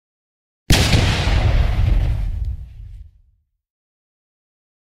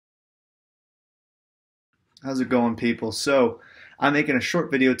How's it going, people? So, I'm making a short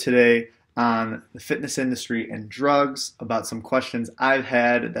video today on the fitness industry and drugs about some questions I've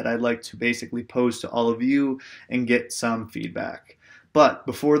had that I'd like to basically pose to all of you and get some feedback. But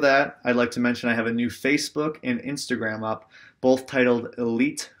before that, I'd like to mention I have a new Facebook and Instagram up, both titled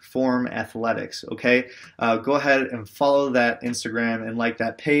Elite Form Athletics. Okay, go ahead and follow that Instagram and like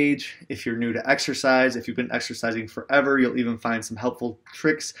that page. If you're new to exercise, if you've been exercising forever, you'll even find some helpful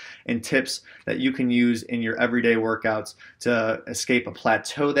tricks and tips that you can use in your everyday workouts to escape a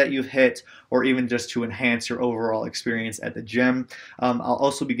plateau that you've hit, or even just to enhance your overall experience at the gym. I'll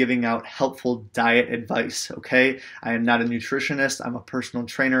also be giving out helpful diet advice. Okay, I am not a nutritionist, I'm a personal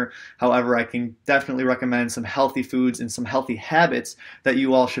trainer. However, I can definitely recommend some healthy foods and some healthy habits that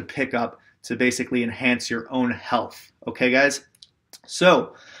you all should pick up to basically enhance your own health. Okay, guys?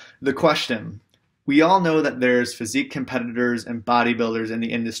 So, the question. We all know that there's physique competitors and bodybuilders in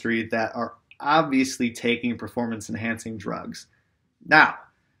the industry that are obviously taking performance enhancing drugs. Now,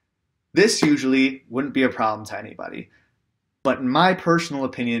 this usually wouldn't be a problem to anybody, but in my personal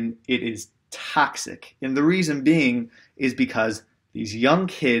opinion, it is toxic. And the reason being is because these young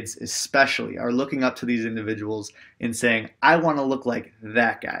kids especially are looking up to these individuals and saying, I want to look like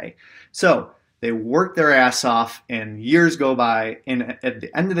that guy. So they work their ass off and years go by, and at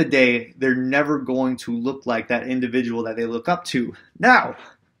the end of the day, they're never going to look like that individual that they look up to. Now,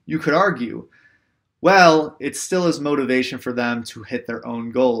 you could argue, well, it still is motivation for them to hit their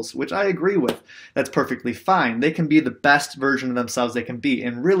own goals, which I agree with. That's perfectly fine. They can be the best version of themselves they can be,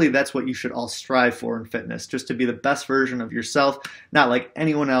 and really that's what you should all strive for in fitness, just to be the best version of yourself, not like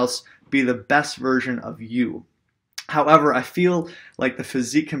anyone else, be the best version of you. However, I feel like the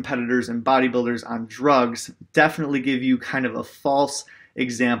physique competitors and bodybuilders on drugs definitely give you kind of a false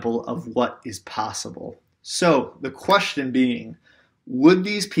example of what is possible. So the question being, would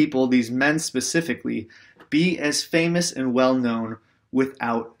these people, these men specifically, be as famous and well known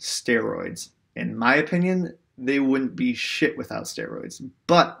without steroids? In my opinion, they wouldn't be shit without steroids.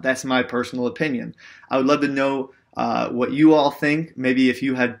 But that's my personal opinion. I would love to know what you all think. Maybe if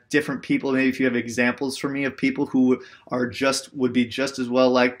you had different people, maybe if you have examples for me of people who would be just as well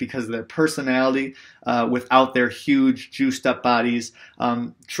liked because of their personality without their huge juiced up bodies.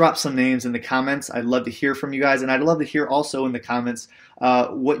 Drop some names in the comments. I'd love to hear from you guys, and I'd love to hear also in the comments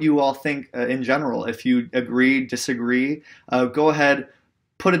what you all think in general. If you agree, disagree, go ahead.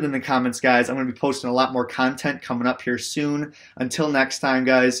 Put it in the comments, guys. I'm going to be posting a lot more content coming up here soon. Until next time,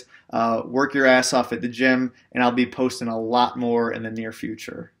 guys, work your ass off at the gym, and I'll be posting a lot more in the near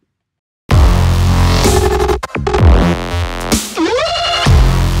future.